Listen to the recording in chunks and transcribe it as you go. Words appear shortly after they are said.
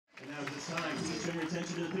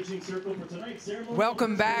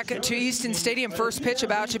Welcome back to Easton Stadium. First pitch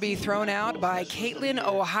about to be thrown out by Katelyn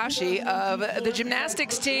Ohashi of the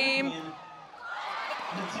gymnastics team.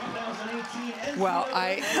 Well,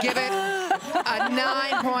 I give it a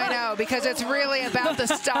 9.0 because it's really about the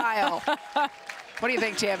style. What do you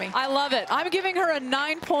think, Tammy? I love it. I'm giving her a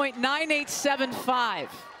 9.9875.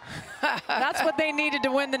 That's what they needed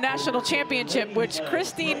to win the national championship, which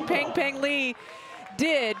Christine Peng Lee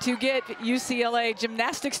did to get UCLA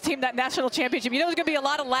gymnastics team that national championship. You know, there's going to be a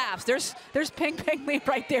lot of laughs. There's Peng Lee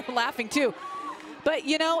right there laughing too. But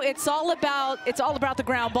you know, it's all about the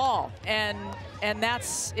ground ball, and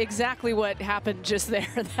that's exactly what happened just there.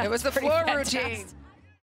 It was the floor routine.